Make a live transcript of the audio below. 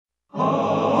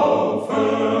How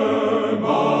firm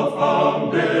a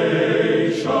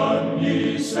foundation,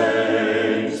 ye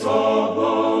saints of the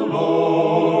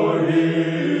Lord,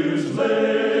 is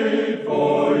laid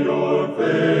for your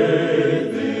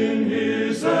faith in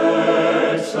his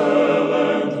excellent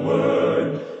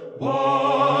word.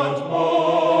 What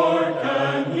more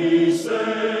can he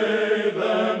say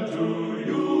than to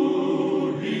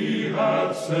you he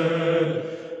hath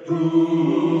said, to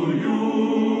you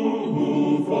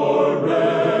who for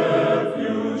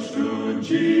refuge to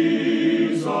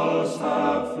Jesus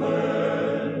have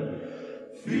fled?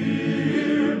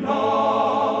 Fear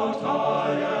not,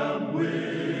 I am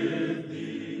with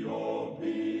thee, O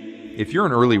be. If you're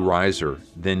an early riser,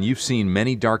 then you've seen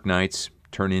many dark nights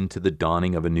turn into the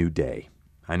dawning of a new day.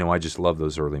 I know I just love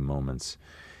those early moments.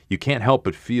 You can't help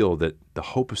but feel that the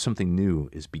hope of something new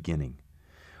is beginning.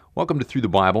 Welcome to Through the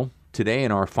Bible. Today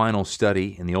in our final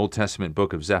study in the Old Testament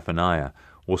book of Zephaniah,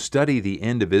 we'll study the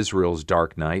end of Israel's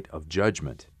dark night of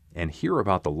judgment and hear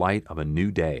about the light of a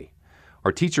new day.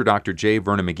 Our teacher, Dr. J.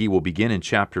 Vernon McGee, will begin in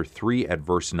chapter 3 at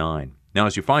verse 9. Now,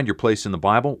 as you find your place in the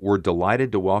Bible, we're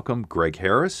delighted to welcome Greg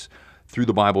Harris, Through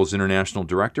the Bible's International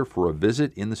Director, for a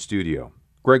visit in the studio.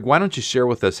 Greg, why don't you share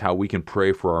with us how we can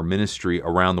pray for our ministry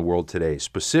around the world today,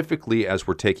 specifically as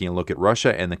we're taking a look at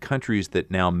Russia and the countries that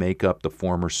now make up the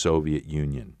former Soviet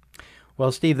Union?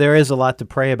 Well, Steve, there is a lot to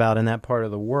pray about in that part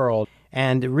of the world.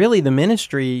 And really, the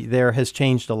ministry there has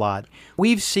changed a lot.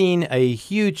 We've seen a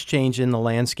huge change in the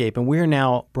landscape, and we're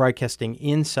now broadcasting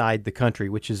inside the country,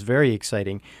 which is very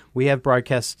exciting. We have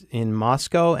broadcasts in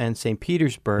Moscow and St.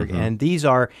 Petersburg, and these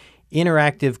are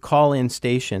interactive call-in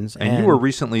stations. And you were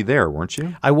recently there, weren't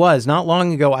you? I was. Not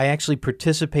long ago, I actually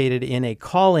participated in a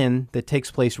call-in that takes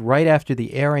place right after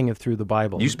the airing of Through the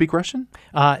Bible. You speak Russian?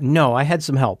 No, I had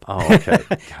some help. Oh, okay.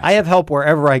 Gotcha. I have help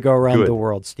wherever I go around Good. the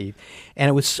world, Steve. And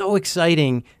it was so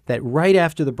exciting that right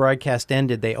after the broadcast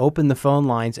ended, they opened the phone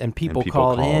lines and people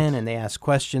called in and they asked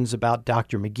questions about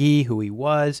Dr. McGee, who he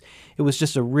was. It was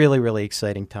just a really, really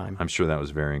exciting time. I'm sure that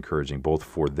was very encouraging, both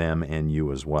for them and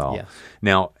you as well. Yes.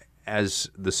 Now, as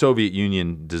the Soviet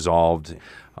Union dissolved,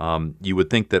 you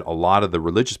would think that a lot of the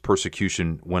religious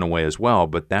persecution went away as well,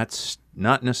 but that's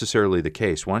not necessarily the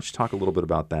case. Why don't you talk a little bit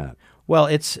about that? Well,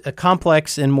 it's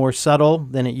complex and more subtle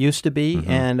than it used to be.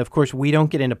 And, of course, we don't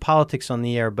get into politics on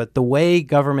the air, but the way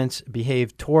governments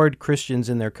behave toward Christians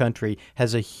in their country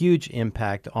has a huge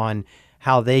impact on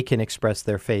how they can express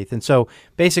their faith. And so,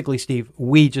 basically, Steve,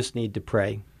 we just need to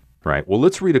pray. Right. Well,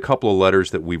 let's read a couple of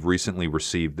letters that we've recently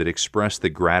received that express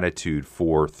the gratitude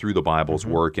for Through the Bible's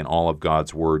work and all of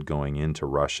God's Word going into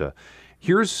Russia.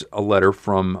 Here's a letter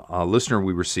from a listener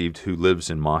we received who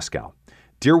lives in Moscow.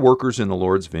 Dear workers in the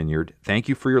Lord's vineyard, thank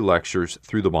you for your lectures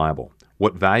through the Bible.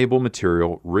 What valuable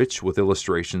material, rich with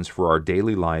illustrations for our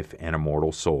daily life and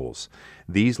immortal souls.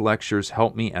 These lectures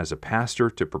help me as a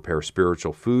pastor to prepare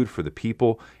spiritual food for the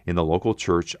people in the local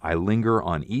church. I linger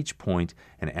on each point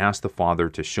and ask the Father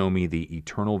to show me the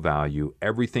eternal value.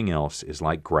 Everything else is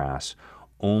like grass.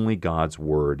 Only God's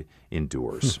Word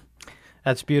endures.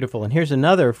 That's beautiful. And here's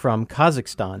another from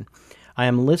Kazakhstan. I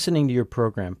am listening to your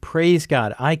program. Praise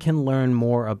God, I can learn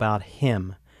more about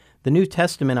Him. The New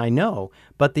Testament I know,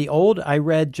 but the Old I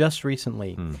read just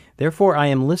recently. Therefore, I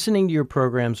am listening to your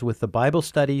programs with the Bible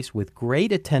studies with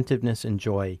great attentiveness and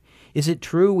joy. Is it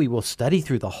true we will study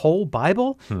through the whole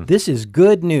Bible? This is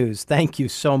good news. Thank you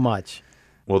so much.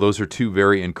 Well, those are two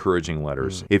very encouraging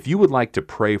letters. If you would like to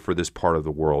pray for this part of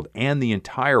the world and the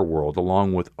entire world,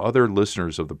 along with other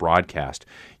listeners of the broadcast,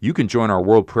 you can join our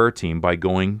World Prayer Team by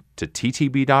going to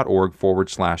ttb.org/pray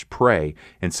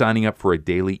and signing up for a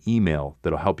daily email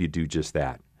that'll help you do just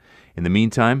that. In the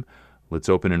meantime, let's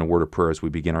open in a word of prayer as we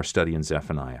begin our study in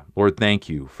Zephaniah. Lord, thank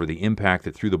you for the impact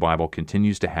that Through the Bible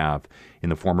continues to have in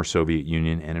the former Soviet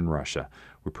Union and in Russia.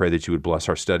 We pray that you would bless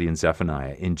our study in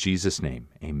Zephaniah. In Jesus' name,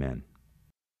 amen.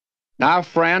 Now,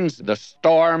 friends, the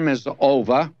storm is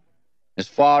over as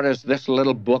far as this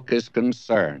little book is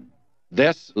concerned.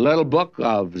 This little book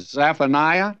of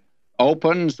Zephaniah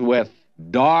opens with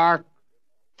dark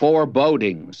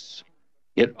forebodings.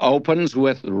 It opens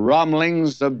with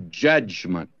rumblings of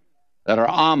judgment that are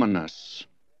ominous.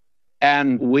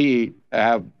 And we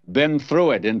have been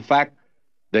through it. In fact,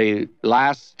 the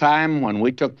last time when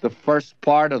we took the first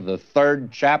part of the 3rd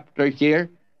chapter here,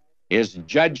 is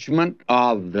judgment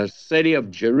of the city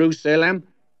of Jerusalem.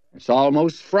 It's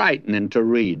almost frightening to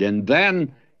read. And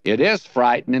then it is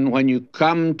frightening when you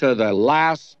come to the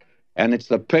last, and it's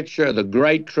the picture of the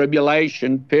Great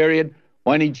Tribulation period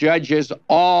when he judges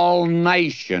all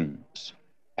nations.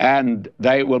 And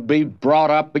they will be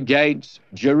brought up against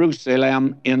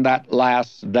Jerusalem in that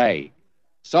last day.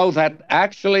 So that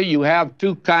actually you have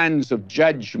two kinds of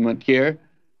judgment here.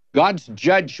 God's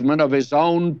judgment of his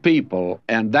own people,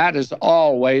 and that is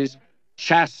always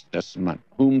chastisement.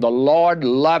 Whom the Lord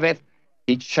loveth,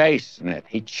 he chasteneth,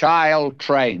 he child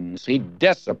trains, he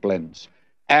disciplines.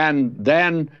 And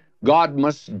then God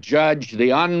must judge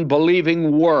the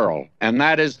unbelieving world. And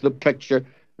that is the picture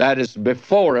that is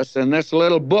before us in this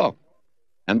little book.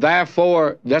 And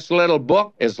therefore, this little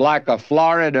book is like a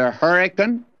Florida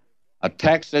hurricane, a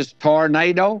Texas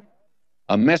tornado,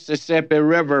 a Mississippi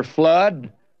River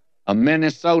flood, a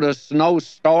Minnesota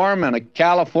snowstorm, and a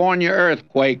California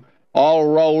earthquake all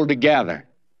rolled together.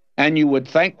 And you would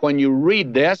think when you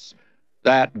read this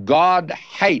that God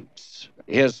hates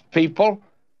his people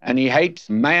and he hates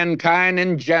mankind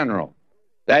in general,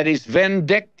 that he's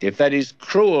vindictive, that he's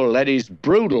cruel, that he's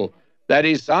brutal, that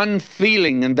he's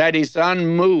unfeeling, and that he's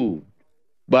unmoved.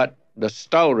 But the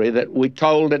story that we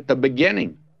told at the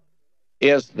beginning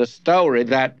is the story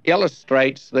that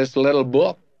illustrates this little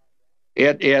book.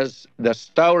 It is the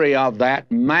story of that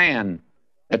man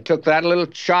that took that little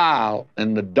child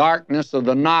in the darkness of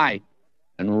the night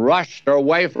and rushed her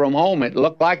away from home. It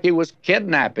looked like he was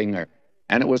kidnapping her.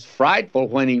 And it was frightful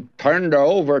when he turned her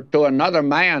over to another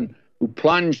man who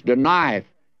plunged a knife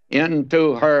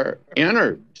into her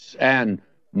innards. And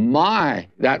my,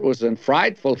 that was a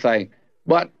frightful thing.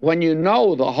 But when you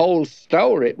know the whole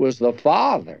story, it was the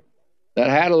father that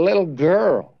had a little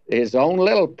girl, his own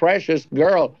little precious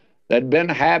girl, that had been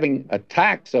having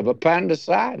attacks of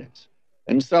appendicitis.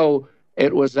 And so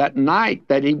it was at night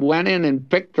that he went in and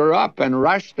picked her up and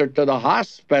rushed her to the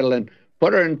hospital and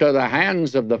put her into the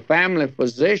hands of the family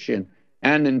physician.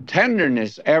 And in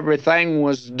tenderness, everything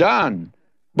was done.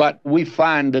 But we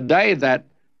find today that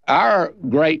our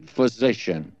great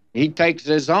physician, he takes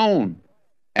his own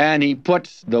and he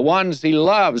puts the ones he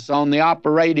loves on the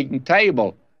operating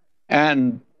table.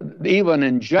 And even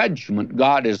in judgment,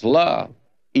 God is love.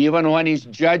 Even when he's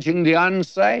judging the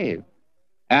unsaved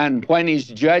and when he's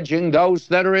judging those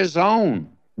that are his own,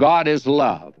 God is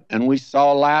love. And we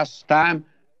saw last time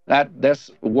that this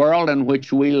world in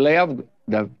which we live,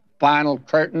 the final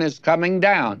curtain is coming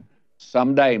down.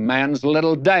 Someday, man's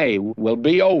little day will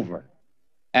be over.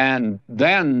 And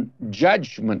then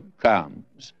judgment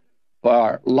comes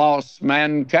for lost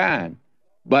mankind.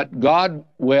 But God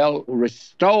will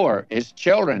restore his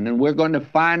children, and we're going to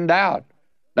find out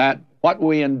that what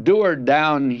we endured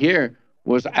down here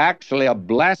was actually a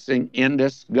blessing in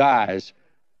disguise.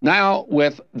 Now,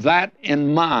 with that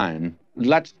in mind,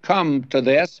 let's come to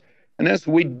this. And as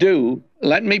we do,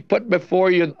 let me put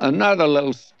before you another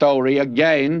little story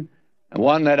again,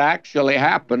 one that actually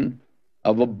happened,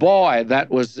 of a boy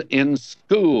that was in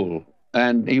school,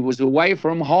 and he was away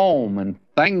from home, and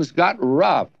things got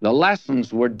rough. The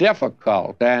lessons were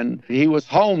difficult, and he was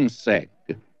homesick.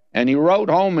 And he wrote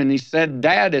home and he said,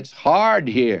 "Dad, it's hard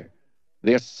here.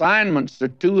 The assignments are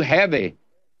too heavy,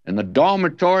 and the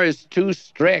dormitory is too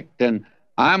strict, and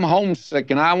I'm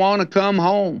homesick, and I want to come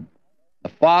home." The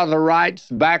father writes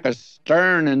back a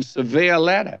stern and severe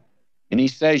letter, and he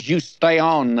says, "You stay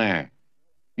on there.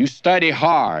 You study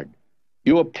hard.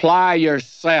 You apply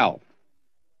yourself.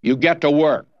 You get to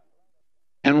work."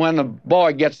 And when the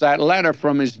boy gets that letter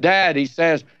from his dad, he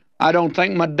says, "I don't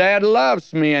think my dad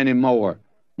loves me anymore.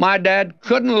 My dad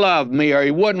couldn't love me, or he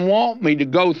wouldn't want me to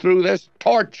go through this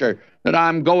torture that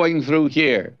I'm going through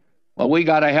here." Well, we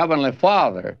got a Heavenly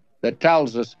Father that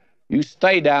tells us, "You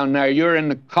stay down there. You're in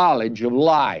the college of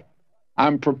life.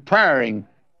 I'm preparing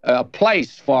a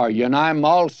place for you, and I'm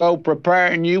also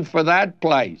preparing you for that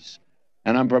place.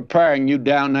 And I'm preparing you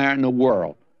down there in the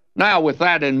world." Now, with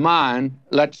that in mind,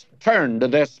 let's turn to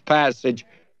this passage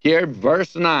here,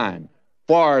 verse 9.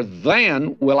 "For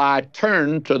then will I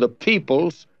turn to the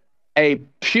peoples a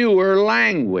pure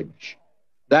language,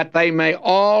 that they may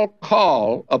all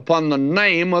call upon the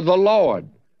name of the Lord,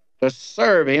 to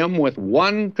serve him with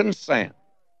one consent."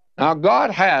 Now,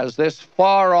 God has this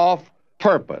far-off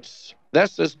purpose.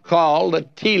 This is called the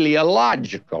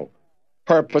teleological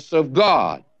purpose of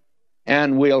God.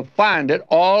 And we'll find it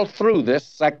all through this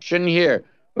section here,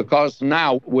 because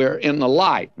now we're in the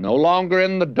light, no longer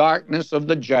in the darkness of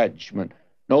the judgment,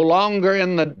 no longer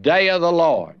in the day of the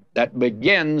Lord that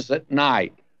begins at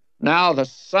night. Now the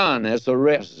sun has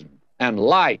arisen, and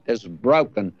light is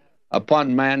broken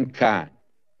upon mankind.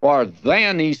 "For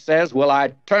then," he says, "will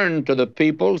I turn to the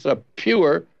peoples a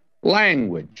pure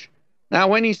language." Now,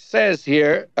 when he says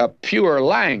here a pure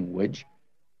language,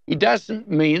 he doesn't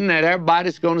mean that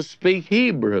everybody's going to speak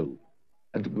Hebrew.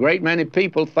 A great many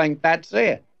people think that's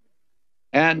it.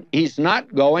 And he's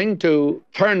not going to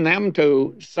turn them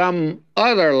to some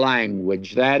other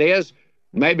language, that is,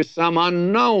 maybe some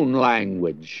unknown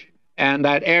language, and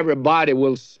that everybody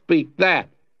will speak that.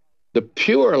 The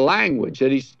pure language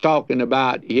that he's talking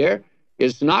about here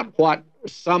is not what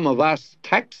some of us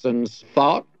Texans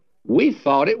thought. We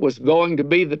thought it was going to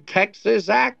be the Texas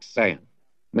accent.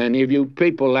 Many of you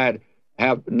people that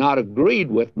have not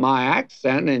agreed with my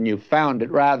accent and you found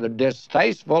it rather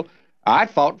distasteful, I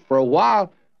thought for a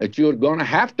while that you were going to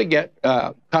have to get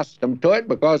accustomed to it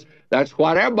because that's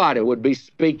what everybody would be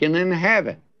speaking in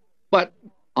heaven. But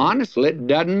honestly, it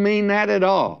doesn't mean that at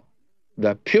all.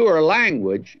 The pure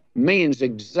language means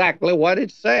exactly what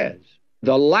it says.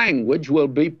 The language will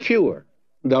be pure.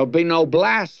 There'll be no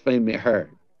blasphemy heard.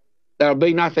 There'll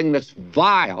be nothing that's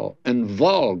vile and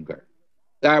vulgar.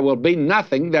 There will be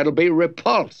nothing that'll be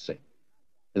repulsive.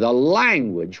 The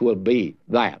language will be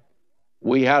that.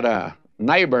 We had a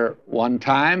neighbor one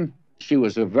time. She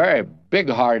was a very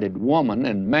big-hearted woman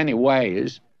in many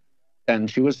ways, and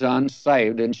she was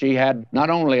unsaved, and she had not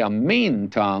only a mean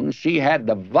tongue, she had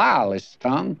the vilest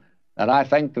tongue that I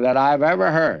think that I've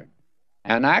ever heard.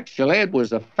 And actually, it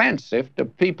was offensive to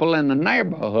people in the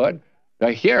neighborhood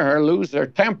to hear her lose her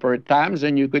temper at times,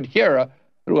 and you could hear her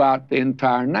throughout the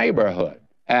entire neighborhood.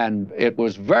 And it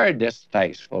was very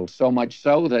distasteful, so much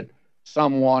so that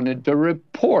some wanted to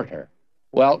report her.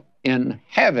 Well, in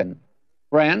heaven,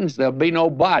 friends, there'll be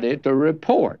nobody to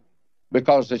report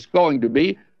because it's going to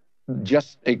be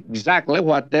just exactly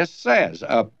what this says.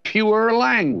 A pure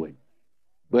language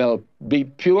will be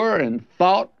pure in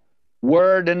thought,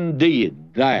 word, and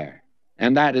deed there.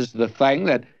 And that is the thing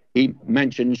that he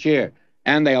mentions here.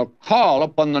 And they'll call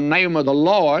upon the name of the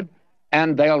Lord,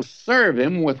 and they'll serve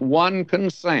him with one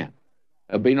consent.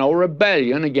 There'll be no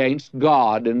rebellion against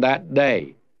God in that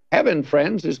day. Heaven,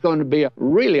 friends, is going to be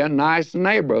really a nice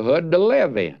neighborhood to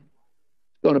live in.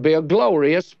 It's going to be a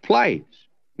glorious place.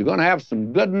 You're going to have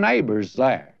some good neighbors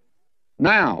there.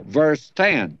 Now, verse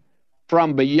 10,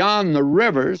 from beyond the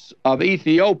rivers of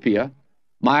Ethiopia,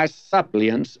 my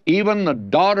suppliants, even the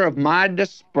daughter of my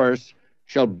dispersed,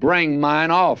 shall bring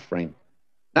mine offering.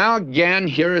 Now again,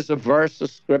 here is a verse of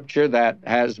Scripture that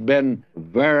has been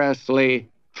variously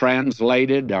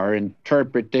translated or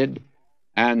interpreted,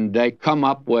 and they come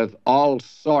up with all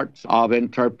sorts of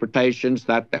interpretations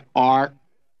that the ark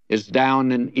is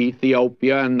down in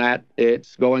Ethiopia and that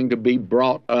it's going to be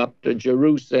brought up to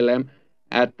Jerusalem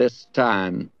at this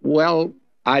time. Well,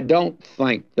 I don't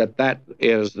think that that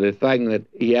is the thing that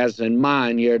he has in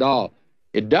mind here at all.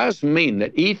 It does mean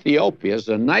that Ethiopia as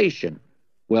a nation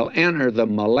will enter the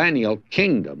millennial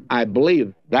kingdom. I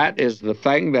believe that is the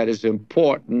thing that is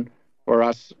important for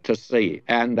us to see.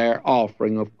 And their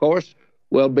offering, of course,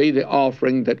 will be the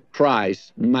offering that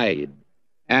Christ made.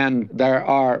 And there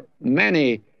are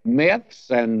many myths,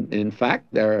 and in fact,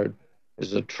 there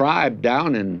is a tribe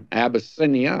down in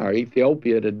Abyssinia or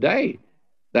Ethiopia today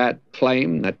that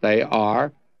claim that they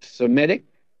are Semitic,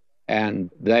 and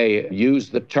they use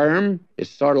the term, it's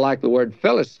sort of like the word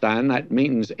Philistine, that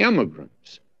means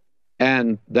immigrants.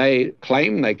 And they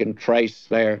claim they can trace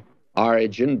their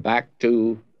origin back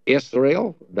to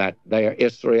Israel, that they are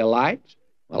Israelites.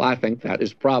 Well, I think that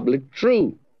is probably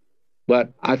true.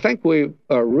 But I think we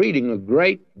are reading a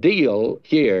great deal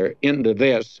here into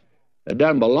this that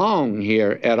doesn't belong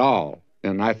here at all.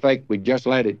 And I think we just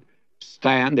let it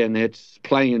stand in its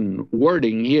plain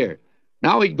wording here.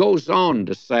 Now he goes on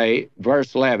to say,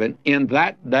 verse 11, in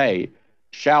that day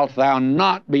shalt thou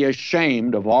not be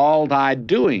ashamed of all thy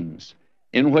doings,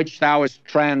 in which thou hast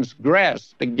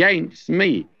transgressed against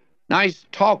me. Now he's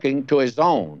talking to his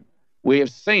own. We have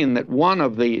seen that one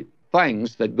of the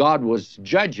things that God was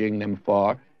judging them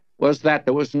for was that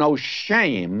there was no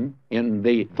shame in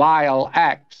the vile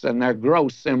acts and their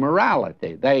gross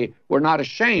immorality. They were not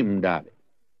ashamed of it.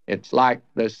 It's like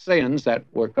the sins that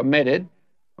were committed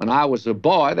when I was a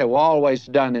boy. They were always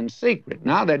done in secret.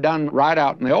 Now they're done right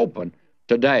out in the open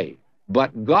today.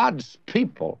 But God's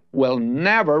people will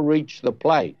never reach the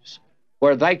place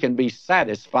where they can be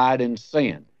satisfied in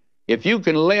sin. If you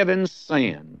can live in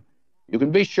sin, you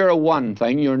can be sure of one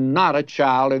thing, you're not a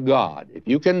child of God. If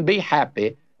you can be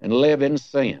happy and live in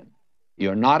sin,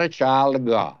 you're not a child of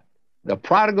God. The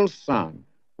prodigal son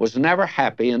was never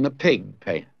happy in the pig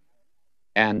pen.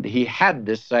 And he had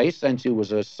to say, since he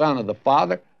was a son of the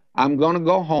father, I'm going to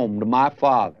go home to my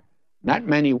father. And that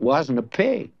meant he wasn't a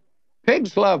pig.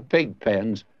 Pigs love pig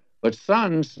pens, but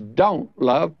sons don't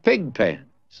love pig pens.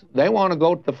 They want to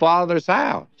go to the father's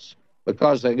house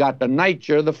because they got the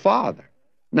nature of the father.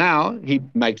 Now, he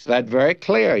makes that very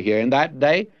clear here. In that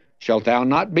day shalt thou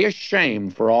not be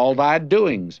ashamed for all thy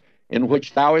doings, in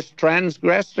which thou hast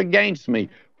transgressed against me.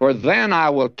 For then I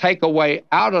will take away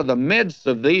out of the midst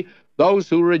of thee those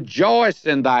who rejoice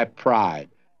in thy pride,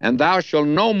 and thou shalt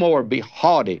no more be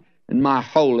haughty in my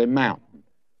holy mountain.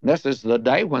 This is the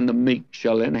day when the meek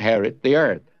shall inherit the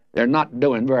earth. They're not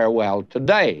doing very well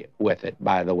today with it,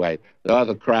 by the way. The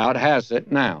other crowd has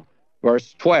it now.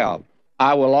 Verse 12,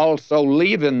 I will also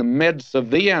leave in the midst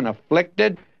of thee an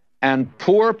afflicted and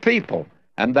poor people,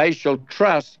 and they shall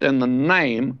trust in the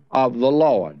name of the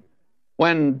Lord.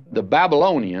 When the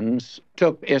Babylonians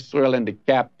took Israel into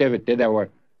captivity, there were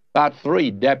about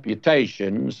 3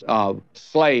 deputations of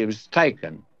slaves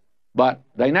taken, but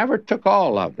they never took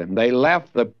all of them. They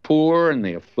left the poor and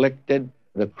the afflicted,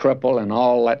 the cripple, and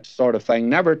all that sort of thing,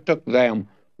 never took them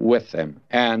with them.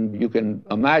 And you can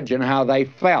imagine how they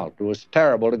felt. It was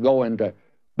terrible to go into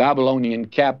Babylonian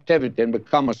captivity and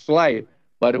become a slave,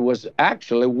 but it was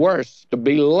actually worse to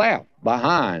be left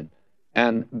behind.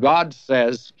 And God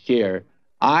says here,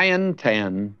 I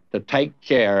intend to take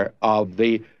care of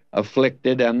the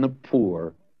afflicted and the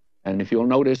poor. And if you'll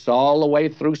notice all the way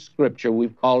through Scripture,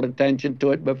 we've called attention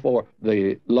to it before,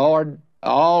 the Lord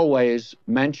always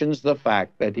mentions the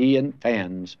fact that he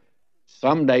intends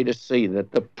someday to see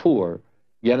that the poor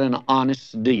get an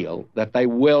honest deal, that they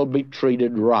will be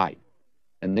treated right.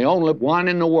 And the only one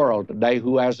in the world today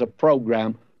who has a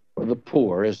program for the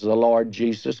poor is the Lord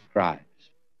Jesus Christ.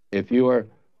 If you are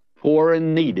poor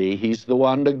and needy, he's the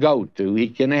one to go to. He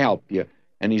can help you,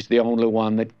 and he's the only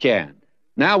one that can.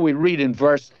 Now we read in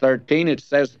verse 13, it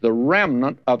says, the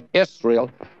remnant of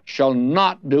Israel shall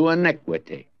not do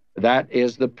iniquity. That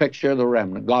is the picture of the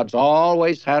remnant. God's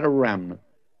always had a remnant,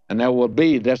 and there will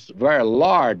be this very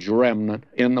large remnant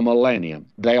in the millennium.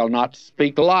 They'll not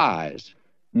speak lies,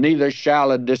 neither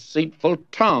shall a deceitful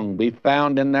tongue be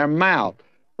found in their mouth,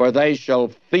 for they shall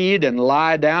feed and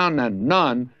lie down, and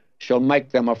none shall make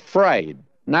them afraid.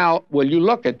 Now, will you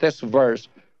look at this verse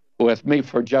with me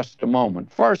for just a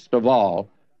moment? First of all,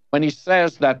 when he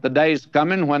says that the day's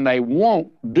coming when they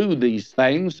won't do these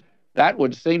things, that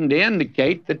would seem to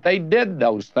indicate that they did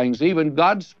those things. Even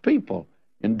God's people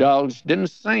indulged in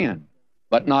sin,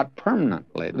 but not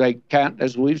permanently. They can't,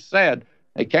 as we've said,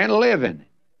 they can't live in it.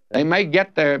 They may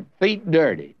get their feet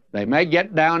dirty. They may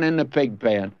get down in the pig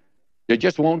pen. They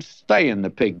just won't stay in the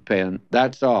pig pen,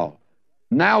 that's all.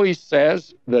 Now he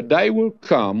says, the day will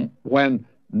come when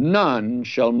none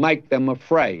shall make them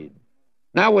afraid.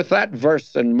 Now with that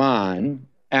verse in mind,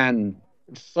 and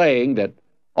saying that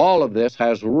all of this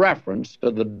has reference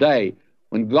to the day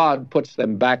when God puts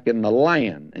them back in the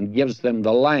land and gives them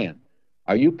the land,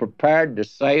 are you prepared to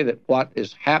say that what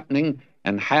is happening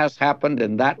and has happened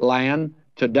in that land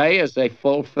today is a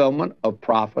fulfillment of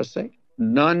prophecy?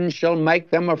 None shall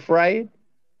make them afraid?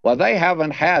 Well, they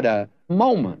haven't had a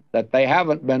moment that they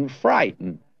haven't been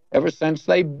frightened ever since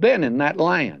they've been in that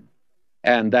land.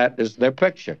 And that is their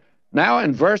picture. Now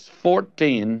in verse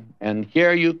 14, and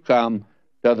here you come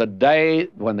to the day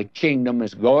when the kingdom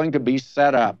is going to be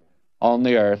set up on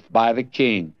the earth by the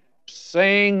King.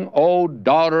 Sing, O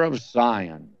daughter of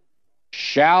Zion.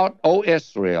 Shout, O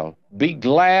Israel. Be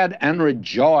glad and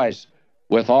rejoice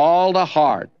with all the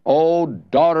heart, O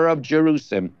daughter of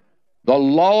Jerusalem. The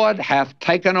Lord hath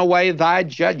taken away thy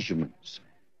judgments.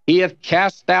 He hath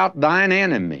cast out thine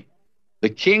enemy. The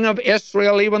King of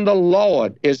Israel, even the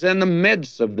Lord, is in the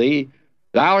midst of thee.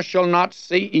 Thou shalt not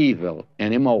see evil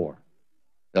any more.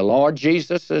 The Lord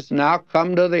Jesus has now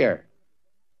come to the earth,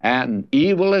 and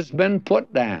evil has been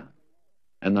put down,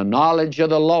 and the knowledge of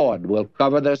the Lord will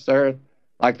cover this earth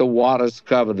like the waters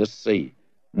cover the sea.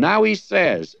 Now he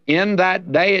says, in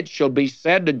that day it shall be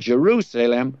said to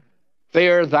Jerusalem,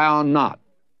 fear thou not.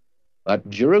 But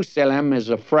Jerusalem is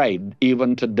afraid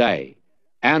even today.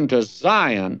 And to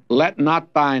Zion, let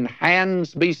not thine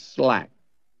hands be slack.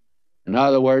 In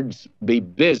other words, be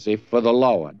busy for the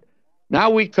Lord. Now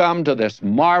we come to this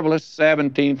marvelous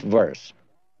 17th verse.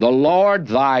 The Lord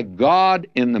thy God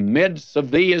in the midst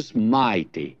of thee is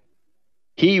mighty.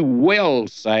 He will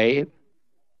save.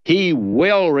 He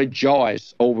will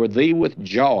rejoice over thee with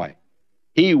joy.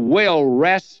 He will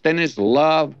rest in his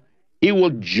love. He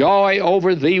will joy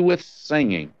over thee with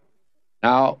singing.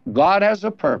 Now, God has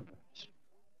a purpose,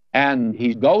 and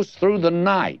he goes through the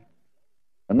night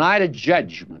of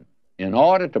judgment, in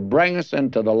order to bring us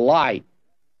into the light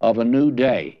of a new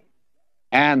day.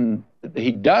 And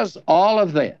he does all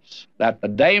of this that the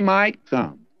day might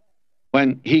come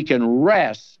when he can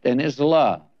rest in his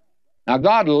love. Now,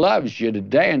 God loves you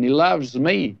today, and he loves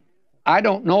me. I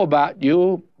don't know about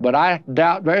you, but I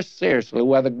doubt very seriously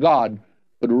whether God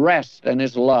would rest in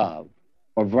his love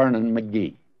for Vernon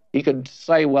McGee. He could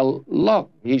say, well, look,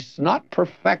 he's not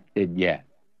perfected yet.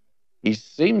 He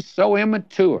seems so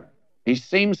immature. He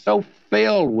seems so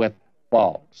filled with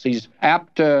faults. He's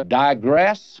apt to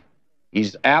digress.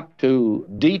 He's apt to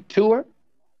detour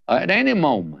at any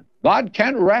moment. God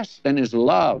can't rest in His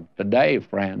love today,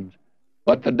 friends.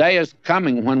 But the day is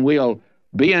coming when we'll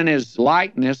be in His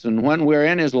likeness, and when we're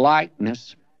in His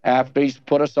likeness, after He's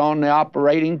put us on the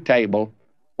operating table,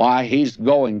 why, He's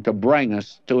going to bring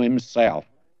us to Himself.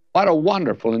 What a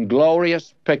wonderful and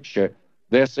glorious picture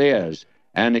this is.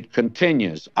 And it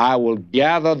continues, I will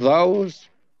gather those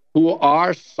who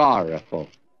are sorrowful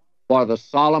for the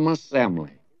solemn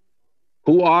assembly,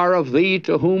 who are of thee,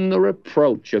 to whom the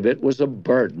reproach of it was a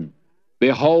burden.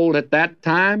 Behold, at that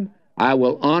time I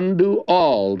will undo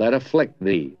all that afflict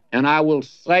thee, and I will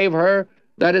save her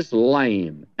that is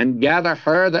lame, and gather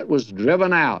her that was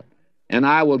driven out, and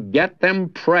I will get them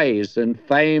praise and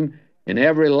fame in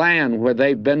every land where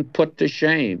they've been put to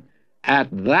shame. At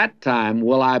that time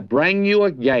will I bring you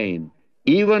again,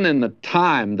 even in the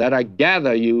time that I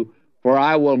gather you, for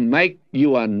I will make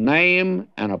you a name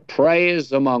and a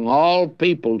praise among all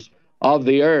peoples of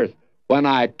the earth, when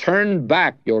I turn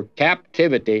back your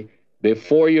captivity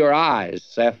before your eyes,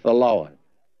 saith the Lord.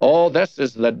 Oh, this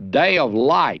is the day of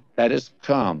light that is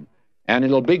come, and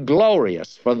it'll be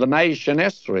glorious for the nation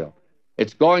Israel.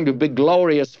 It's going to be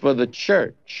glorious for the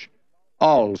church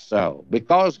also,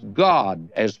 because God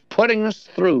is putting us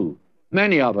through,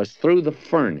 many of us, through the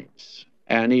furnace,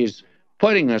 and He's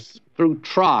putting us through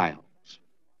trials.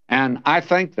 And I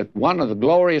think that one of the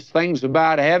glorious things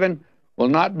about heaven will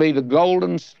not be the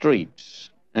golden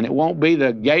streets, and it won't be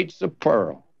the gates of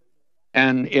pearl,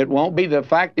 and it won't be the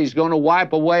fact He's going to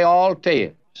wipe away all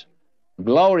tears. The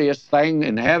glorious thing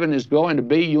in heaven is going to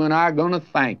be you and I are going to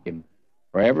thank Him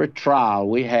for every trial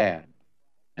we had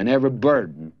and every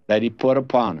burden that He put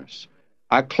upon us.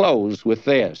 I close with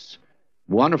this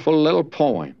wonderful little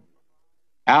poem.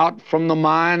 Out from the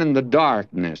mine and the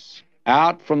darkness,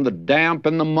 out from the damp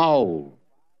and the mold,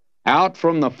 out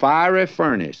from the fiery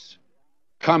furnace,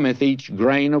 cometh each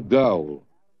grain of gold,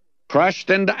 crushed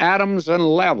into atoms and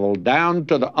leveled down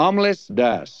to the humblest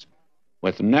dust,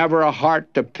 with never a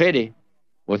heart to pity,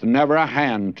 with never a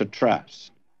hand to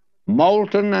trust.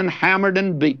 Molten and hammered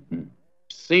and beaten,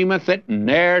 seemeth it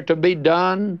ne'er to be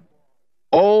done.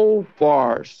 Oh,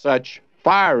 for such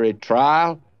fiery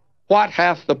trial, what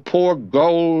hath the poor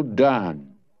gold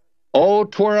done? Oh,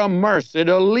 'twere a mercy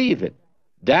to leave it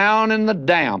down in the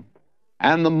damp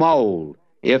and the mold.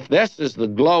 If this is the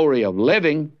glory of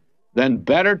living, then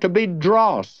better to be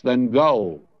dross than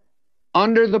gold.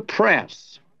 Under the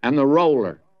press and the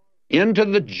roller, into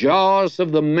the jaws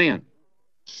of the mint,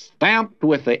 stamped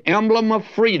with the emblem of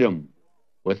freedom,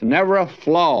 with never a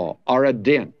flaw or a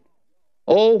dent.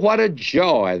 Oh, what a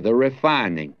joy the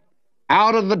refining,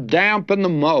 out of the damp and the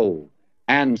mold,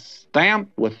 and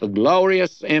stamped with the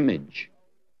glorious image.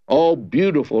 Oh,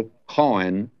 beautiful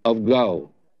coin of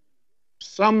gold.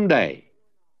 Someday,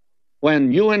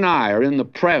 when you and I are in the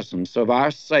presence of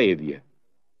our Savior,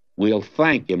 we'll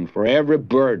thank Him for every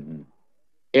burden,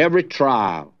 every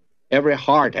trial, every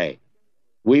heartache.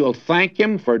 We'll thank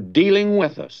Him for dealing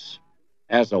with us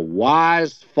as a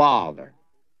wise father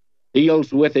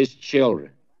deals with his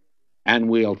children. And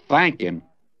we'll thank Him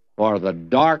for the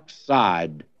dark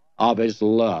side of His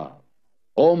love.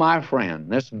 Oh, my friend,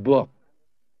 this book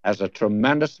has a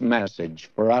tremendous message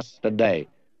for us today,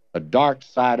 the dark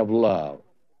side of love.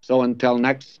 So until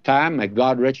next time, may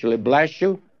God richly bless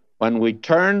you when we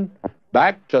turn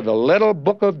back to the little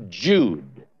book of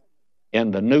Jude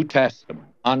in the New Testament.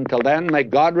 Until then, may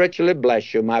God richly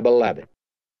bless you, my beloved.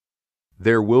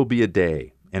 There will be a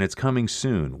day, and it's coming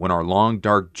soon, when our long,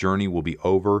 dark journey will be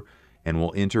over and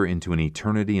we'll enter into an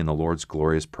eternity in the Lord's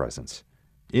glorious presence.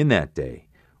 In that day,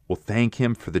 we'll thank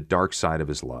Him for the dark side of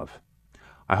His love.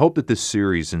 I hope that this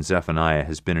series in Zephaniah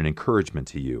has been an encouragement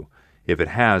to you. If it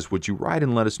has, would you write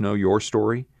and let us know your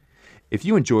story? If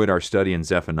you enjoyed our study in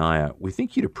Zephaniah, we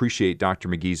think you'd appreciate Dr.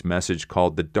 McGee's message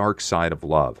called The Dark Side of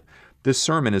Love. This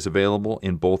sermon is available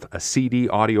in both a CD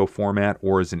audio format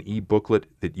or as an e-booklet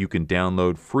that you can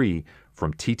download free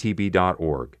from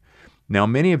ttb.org. Now,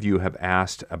 many of you have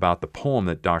asked about the poem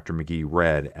that Dr. McGee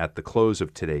read at the close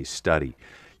of today's study.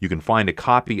 You can find a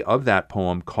copy of that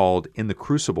poem called In the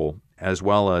Crucible, as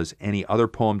well as any other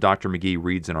poem Dr. McGee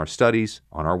reads in our studies,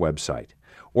 on our website.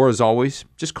 Or as always,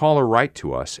 just call or write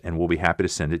to us and we'll be happy to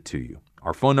send it to you.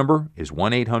 Our phone number is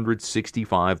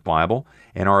 1-800-65-BIBLE,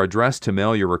 and our address to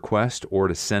mail your request or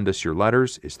to send us your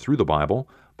letters is Through the Bible,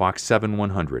 Box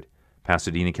 7100,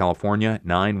 Pasadena, California,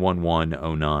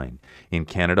 91109. In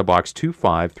Canada, Box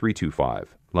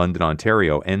 25325, London,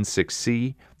 Ontario,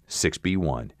 N6C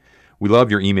 6B1. We love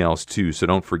your emails too, so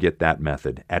don't forget that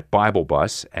method at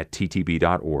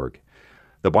BibleBus@ttb.org.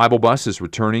 The Bible Bus is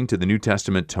returning to the New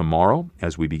Testament tomorrow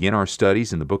as we begin our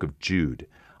studies in the book of Jude.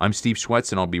 I'm Steve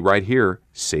Schwetz, and I'll be right here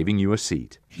saving you a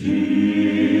seat.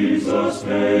 Jesus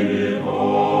made it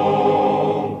all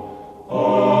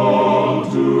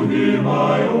to Him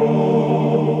I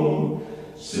owe.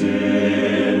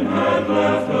 Sin had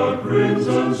left a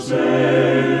crimson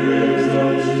stain,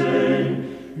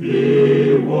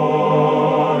 He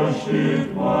washed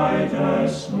it white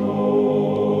as snow.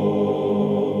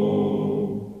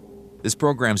 This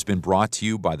program's been brought to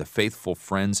you by the faithful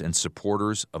friends and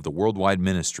supporters of the worldwide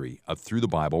ministry of Thru the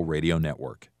Bible Radio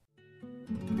Network.